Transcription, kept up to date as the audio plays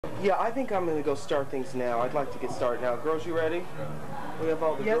Yeah, I think I'm gonna go start things now. I'd like to get started now. Girls, you ready? We have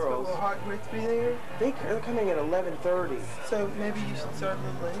all the Yes, girls. but will Hot Grits be there? They're coming at 11:30. So maybe you should start a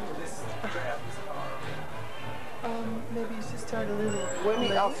little later. Maybe you should start a little Wait,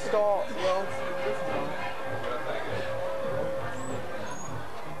 later. I'll stall. Well,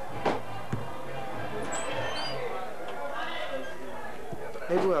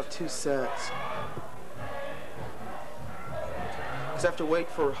 maybe we'll have 2 sets. Because I have to wait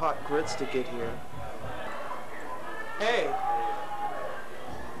for Hot Grits to get here. Hey!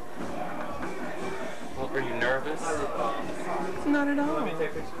 Well, are you nervous? Not at all. Let me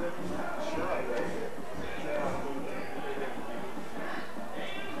take pictures of it? Sure, I will.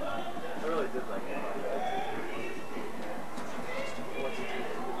 I really did like it.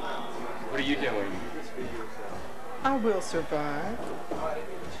 What are you doing? I will survive.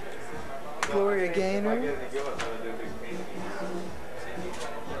 Gloria Gaynor.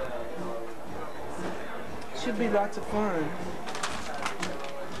 Should be lots of fun.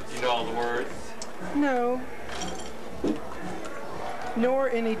 You know all the words? No.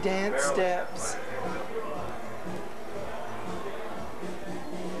 Nor any dance steps.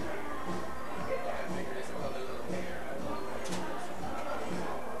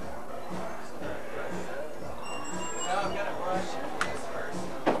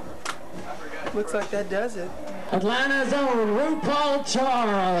 Looks like that does it. Atlanta's own RuPaul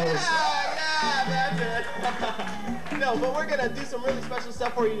Charles. Yeah, that's it. No, but we're gonna do some really special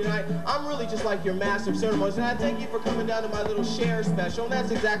stuff for you tonight. I'm really just like your master of ceremonies, and I thank you for coming down to my little share special, and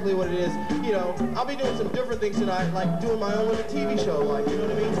that's exactly what it is. You know, I'll be doing some different things tonight, like doing my own little TV show, like, you know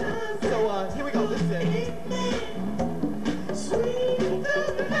what I mean? So, here we go, this is it.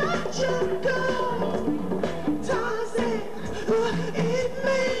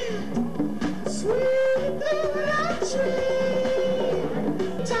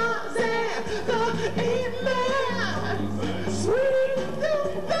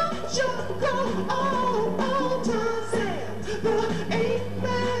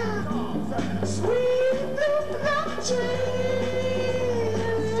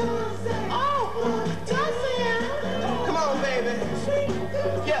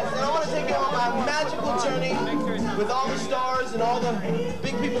 With all the stars and all the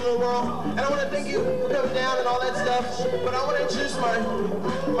big people in the world. And I want to thank you for coming down and all that stuff. But I want to introduce my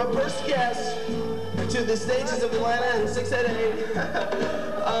first guest to the stages of Atlanta and 688.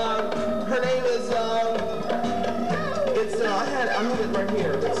 Her name is, I have it right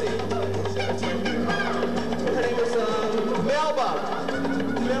here. Let's see. It's right here. Her name is Melba.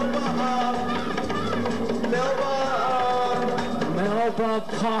 Melba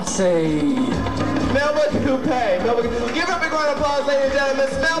Posse. Melba Coupe. Give her a big round of applause, ladies and gentlemen.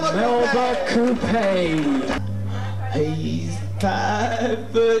 Miss Melba Coupe. He's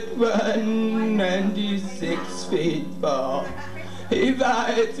 5'1" and he's 6 feet tall. He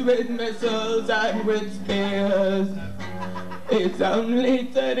fights with missiles and with spears. He's only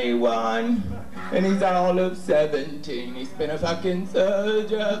 31 and he's all of 17. He's been a fucking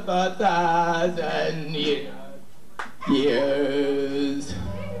soldier for 1,000 years.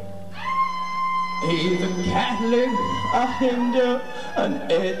 He's a Catholic, a Hindu,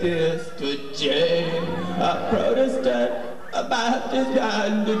 an atheist, a Jain, a Protestant, a Baptist,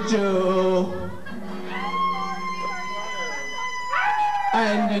 and a Jew.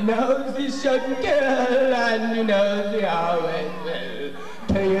 And he knows he shouldn't kill, and he knows he always will.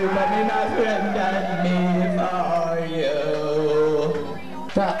 Till you let me, my friend, and me for you.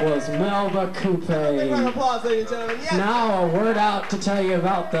 That was Melba Coupe. Big round of applause, ladies and gentlemen. Yes. Now a word out to tell you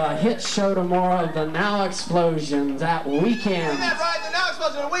about the hit show tomorrow, the Now Explosions at Weekends. Isn't that right? The Now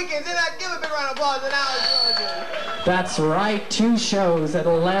Explosion at Weekends. Isn't that? Give a big round of applause to the Now Explosion. That's right, 2 shows at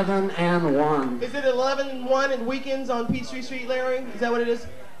 11 and 1. Is it 11 and 1 and Weekends on Peachtree Street, Larry? Is that what it is?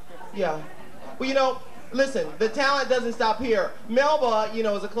 Yeah. Well, you know, listen, the talent doesn't stop here. Melba, you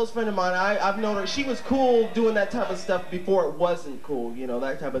know, is a close friend of mine. I've known her. She was cool doing that type of stuff before it wasn't cool, you know,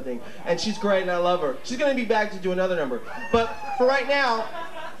 that type of thing. And she's great, and I love her. She's going to be back to do another number. But for right now,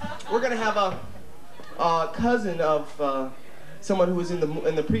 we're going to have a cousin of someone who was in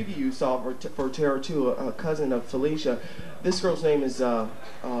the preview you saw for Terror 2, a cousin of Felicia. This girl's name is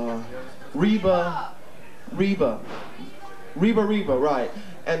Reba, right?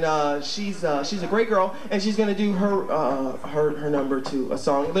 And she's a great girl, and she's gonna do her number to a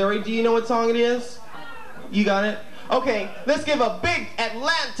song. Larry, do you know what song it is? You got it? Okay, let's give a big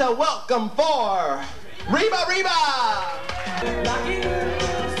Atlanta welcome for Reba.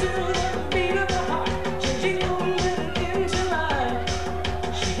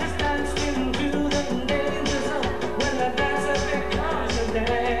 She has danced into the danger zone when the dancer becomes a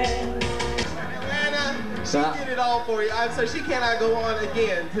dance. She did it all for you. So she cannot go on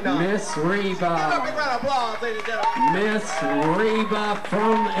again tonight. Miss Reba. Give her a big round of applause, ladies and gentlemen. Miss Reba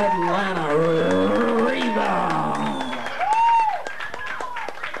from Atlanta. Reba.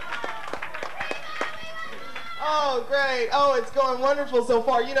 Oh, great. Oh, it's going wonderful so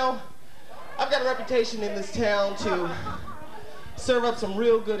far. You know, I've got a reputation in this town to serve up some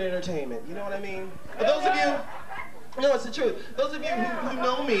real good entertainment. You know what I mean? But those of you, no, it's the truth. Those of you who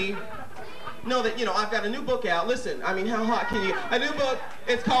know me know that, you know, I've got a new book out. Listen, I mean, how hot can you? A new book.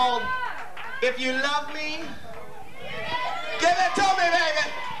 It's called If You Love Me, Give It To Me, baby.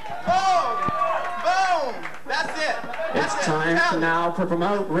 Boom. Boom. That's it. That's It's time now to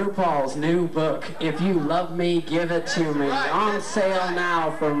promote RuPaul's new book, If You Love Me, Give It To Me. Right, On sale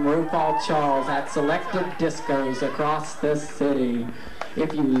now from RuPaul Charles at selected discos across the city.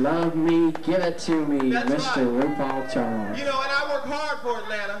 If you love me, give it to me, That's Mr. right. RuPaul Charles. You know, and I work hard for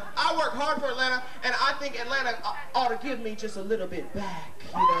Atlanta. I work hard for Atlanta, and I think Atlanta ought to give me just a little bit back,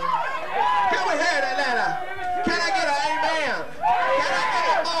 you know? Can we hear it, Atlanta? Can I get an amen? Can I get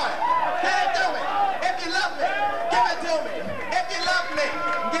a boy? Can I do it? If you love me, give it to me. If you love me,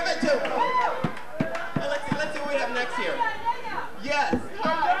 give it to me. Now, let's see what we have next here. Yes.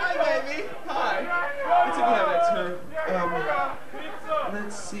 Hi, baby. Hi. Let's see what we have next here.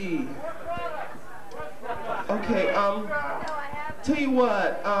 Let's see. Okay, tell you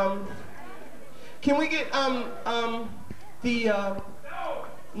what, can we get, no?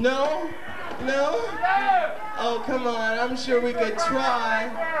 No? Oh, come on, I'm sure we could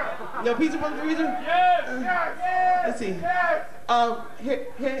try. No pizza from the freezer? Let's see.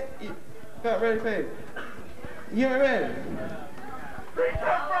 Here, you got ready, babe? You ain't ready?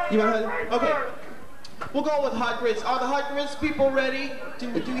 You want to, okay. We'll go with hot grits. Are the hot grits people ready?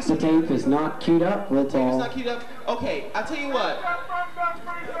 The tape is not queued up. That's all. It's not queued up? Okay, I'll tell you what.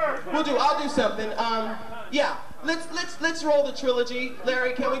 I'll do something. Yeah, let's roll the trilogy.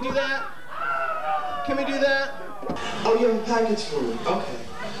 Larry, can we do that? Can we do that? Oh, you have a package for me. Okay.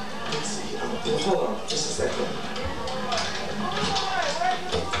 Let's see. Hold on, just a second.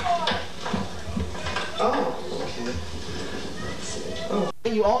 Oh, okay. Oh.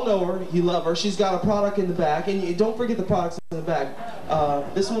 You all know her, you love her. She's got a product in the back, and you don't forget the products in the back.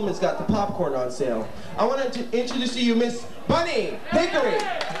 This woman's got the popcorn on sale. I want to introduce to you Miss Bunny Hickory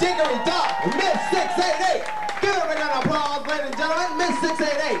Dickory Dock, Miss 688. Give her a round of applause, ladies and gentlemen. Miss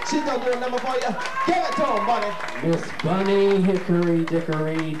 688. She's gonna do a number for you. Give it to him, Bunny. Miss Bunny Hickory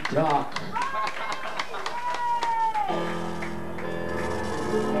Dickory Dock.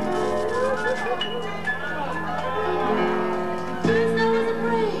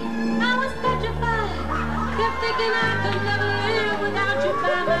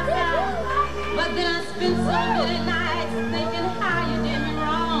 But then I spent so many nights thinking how you did me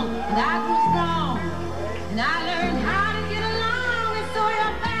wrong, and I grew strong, and I learned how to get along, and so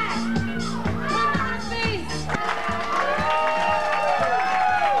you're back in my face.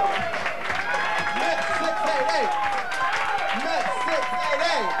 Miss 688. Miss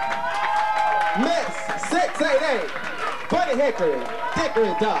 688. Miss 688. Bunny Hickory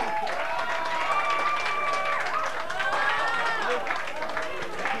Dickory Dock.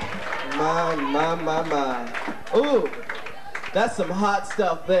 My. Ooh, that's some hot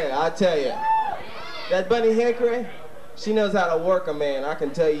stuff there, I tell you. That Bunny Hickory, she knows how to work a man, I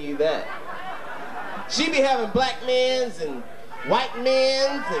can tell you that. She be having black men's and white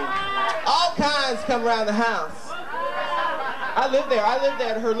men's and all kinds come around the house. I lived there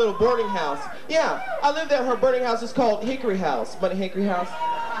at her little boarding house. Yeah, I lived there at her boarding house. It's called Hickory House, Bunny Hickory House.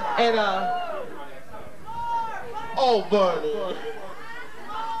 And, oh, Bunny.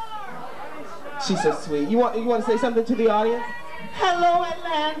 She's so sweet. You want to say something to the audience? Hello,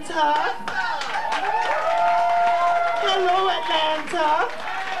 Atlanta. Hello, Atlanta.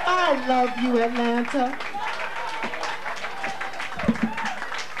 I love you, Atlanta.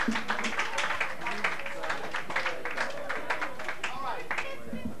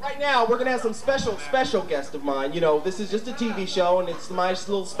 Right now, we're going to have some special guest of mine. You know, this is just a TV show, and it's my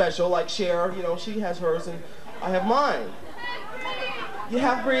little special, like Cher. You know, she has hers, and I have mine. You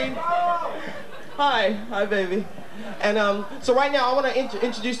have Bree? Hi, baby. And so right now I want to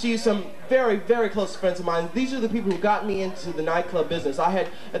introduce to you some very, very close friends of mine. These are the people who got me into the nightclub business.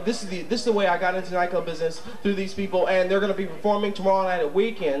 This is the way I got into the nightclub business, through these people, and they're going to be performing tomorrow night at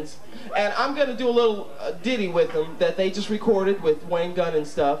Weekends. And I'm going to do a little ditty with them that they just recorded with Wayne Gunn and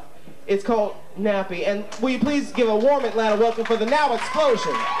stuff. It's called Nappy. And will you please give a warm Atlanta welcome for the Now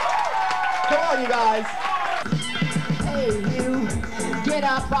Explosion? Come on, you guys. Hey, you, get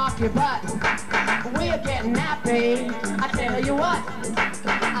up off your butt. We're getting nappy. I tell you what,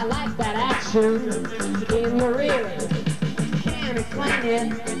 I like that action. passion in the rear. Can't explain it,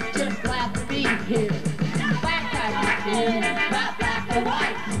 just glad to be here. Black passion, black and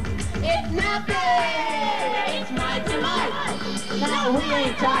white. It's nothing, it's my delight. Now we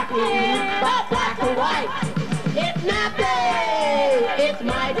ain't talking about black and white. It's nothing, it's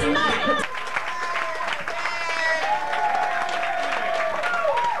my delight.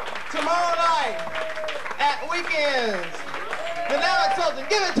 Tomorrow night at Weekends, the Now Exultant,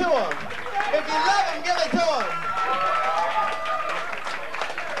 give it to him. If you love him, give it to him.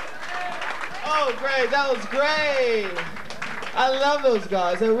 Oh, great, that was great. I love those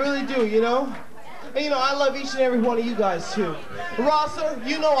guys, I really do, you know? And you know, I love each and every one of you guys too. Rosser,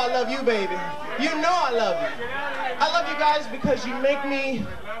 you know I love you, baby. You know I love you. I love you guys because you make me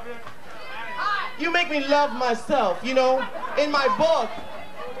love myself, you know? In my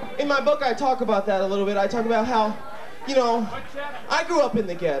book, I talk about that a little bit. I talk about how, you know, I grew up in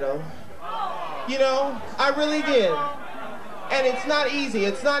the ghetto. You know, I really did. And it's not easy.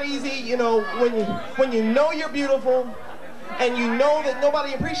 It's not easy, you know, when you know you're beautiful and you know that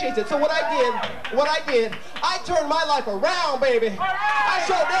nobody appreciates it. So what I did, I turned my life around, baby. I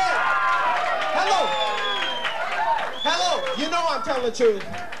sure did. Hello, you know I'm telling the truth.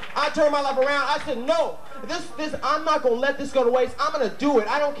 I turned my life around. I said, no, this, I'm not gonna let this go to waste. I'm gonna do it.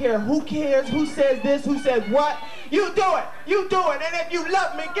 I don't care who cares, who says this, who says what. You do it, and if you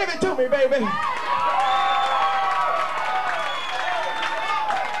love me, give it to me, baby.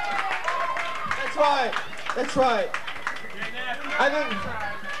 That's right.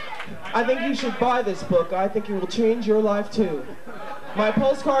 I think you should buy this book. I think it will change your life too. My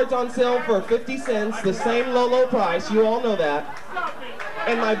postcard's on sale for 50 cents, the same low price. You all know that.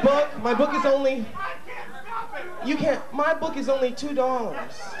 And my book is only, my book is only $2.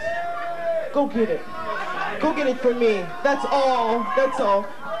 Go get it. Go get it for me. That's all.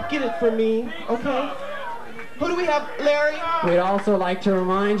 Get it for me, okay? Who do we have, Larry? We'd also like to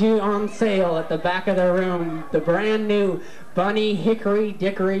remind you, on sale at the back of the room, the brand new Bunny Hickory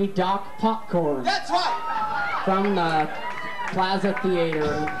Dickory Dock popcorn. That's right. From the Plaza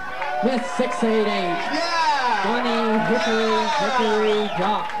Theater. Miss 688. Yeah. Bunny Hickory Dickory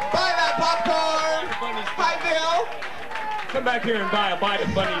Dock. Buy that popcorn. Hi, Bill. Come back here and buy a bite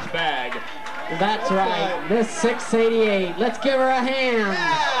of Bunny's bag. That's right. Miss 688. Let's give her a hand.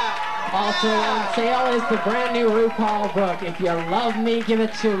 Yeah. Also on sale is the brand new RuPaul book, If You Love Me, Give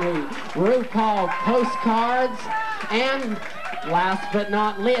It To Me. RuPaul postcards, and last but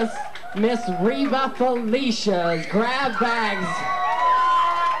not least, Miss Reba Felicia's grab bags.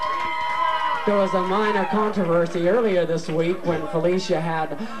 There was a minor controversy earlier this week when Felicia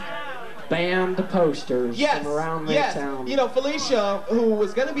had banned posters from around the town. You know, Felicia, who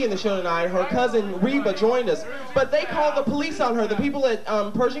was going to be in the show tonight, her cousin Reba joined us, but they called the police on her. The people at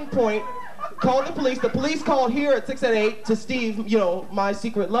Pershing Point called the police. The police called here at 688 to Steve, you know, my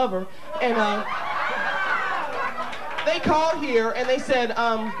secret lover, and they called here and they said,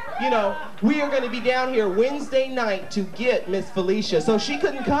 you know, we are going to be down here Wednesday night to get Miss Felicia. So she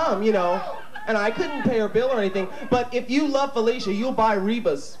couldn't come, you know, and I couldn't pay her bill or anything. But if you love Felicia, you'll buy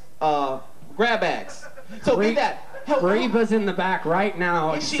Reba's grab bags. So get that. Reba's in the back right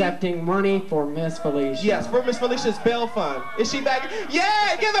now accepting money for Miss Felicia. Yes, for Miss Felicia's bail fund. Is she back?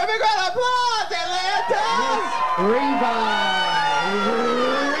 Yeah, give her a big round of applause, Atlanta!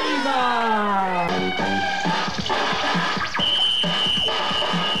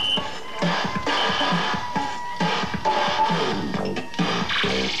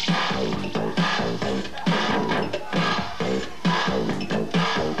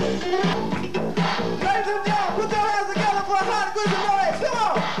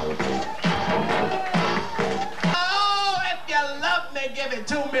 Give it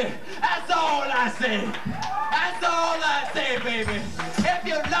to me. That's all I say. That's all I say, baby. If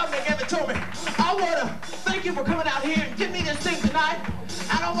you love me, give it to me. I want to thank you for coming out here and give me this thing tonight.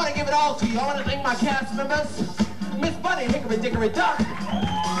 I don't want to give it all to you. I want to thank my cast members. Miss Bunny Hickory Dickory Dock.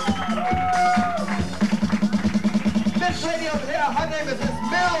 This lady over here, her name is Miss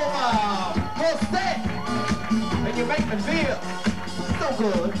Melba Jose. And you make me feel so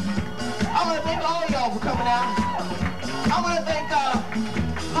good. I want to thank all y'all for coming out. I want to thank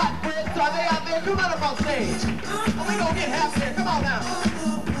Hot Fritz. Are they out there? Come on up on stage. And we gonna get happy here. Come on now.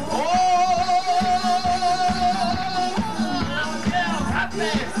 Oh, yeah, happy.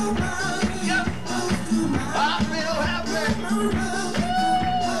 Yep. I feel happy.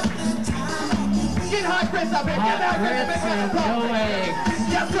 Get Hot Fritz up here. Get Hot Fritz. No way.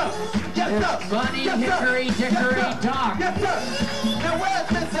 Yes, sir. Yes, sir. Bunny Hickory Dickory Dock. Yes, sir. Now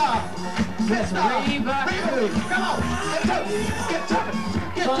where's Miss Reba? Reba. Come on. Get to it. Get to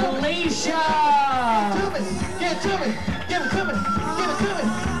it. Felicia. Give it to me. Give it to me. Give it to me.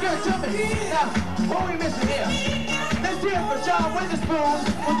 Give it to me. Now, what are we missing here? Let's hear it for John Witherspoon,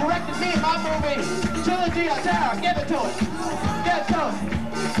 who directed me in my movie, Trilogy of Terror. Give it to it. Give it to it.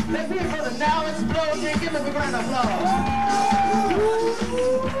 Let's hear it for the Now Explosion. Give it a grand applause.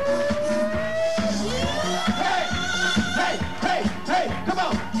 Hey, come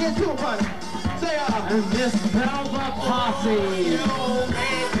on. Get to it, buddy. Say, And Miss Melba Posse. Come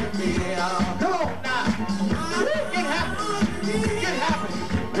on now. Get happy. Get happy.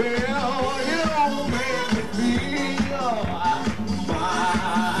 You make me feel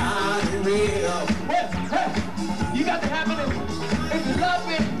real. Well, hey, you got the happiness. If you love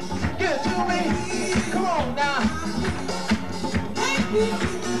me, give it to me. Come on now.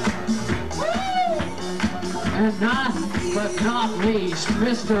 And last but not least,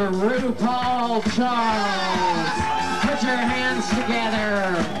 Mr. RuPaul Charles. Put your hands together.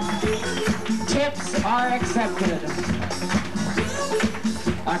 Tips are accepted.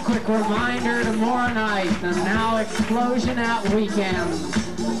 A quick reminder tomorrow night, the Now Explosion at weekends.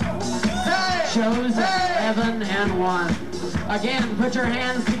 Shows at 11 and 1. Again, put your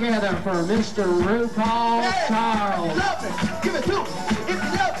hands together for Mr. RuPaul Charles. Love it, give it to me. If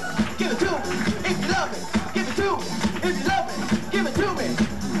you love it, give it to me. If you love it, give it to me. If you love it, give it to me.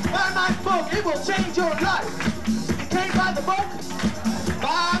 Buy my book, it will change your life. You can't buy the book?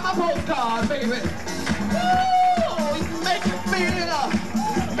 Buy my postcard, baby. Woo! Make it feel.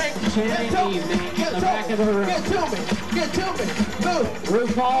 Make it Chanting evening in the back of the room. Get to me. Get to me. Move.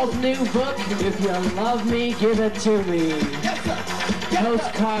 RuPaul's new book, If You Love Me, Give It To Me. Yes, sir. Yes,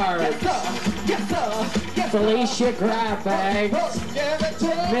 Postcards. Yes, sir. Yes, sir. Yes, sir. Felicia grab bags. Give it to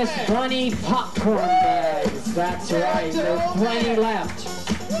Miss me. Bunny popcorn bags. That's right, there's plenty left.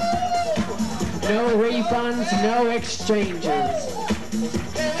 No refunds, no exchanges.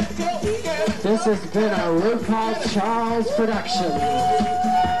 This has been a RuPaul Charles production.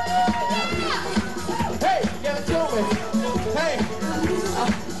 Hey, give it to me. Hey,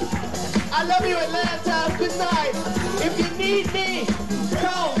 I love you, Atlanta. Good night. If you need me,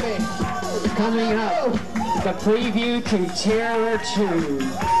 call me. Coming up, the preview to Terror 2.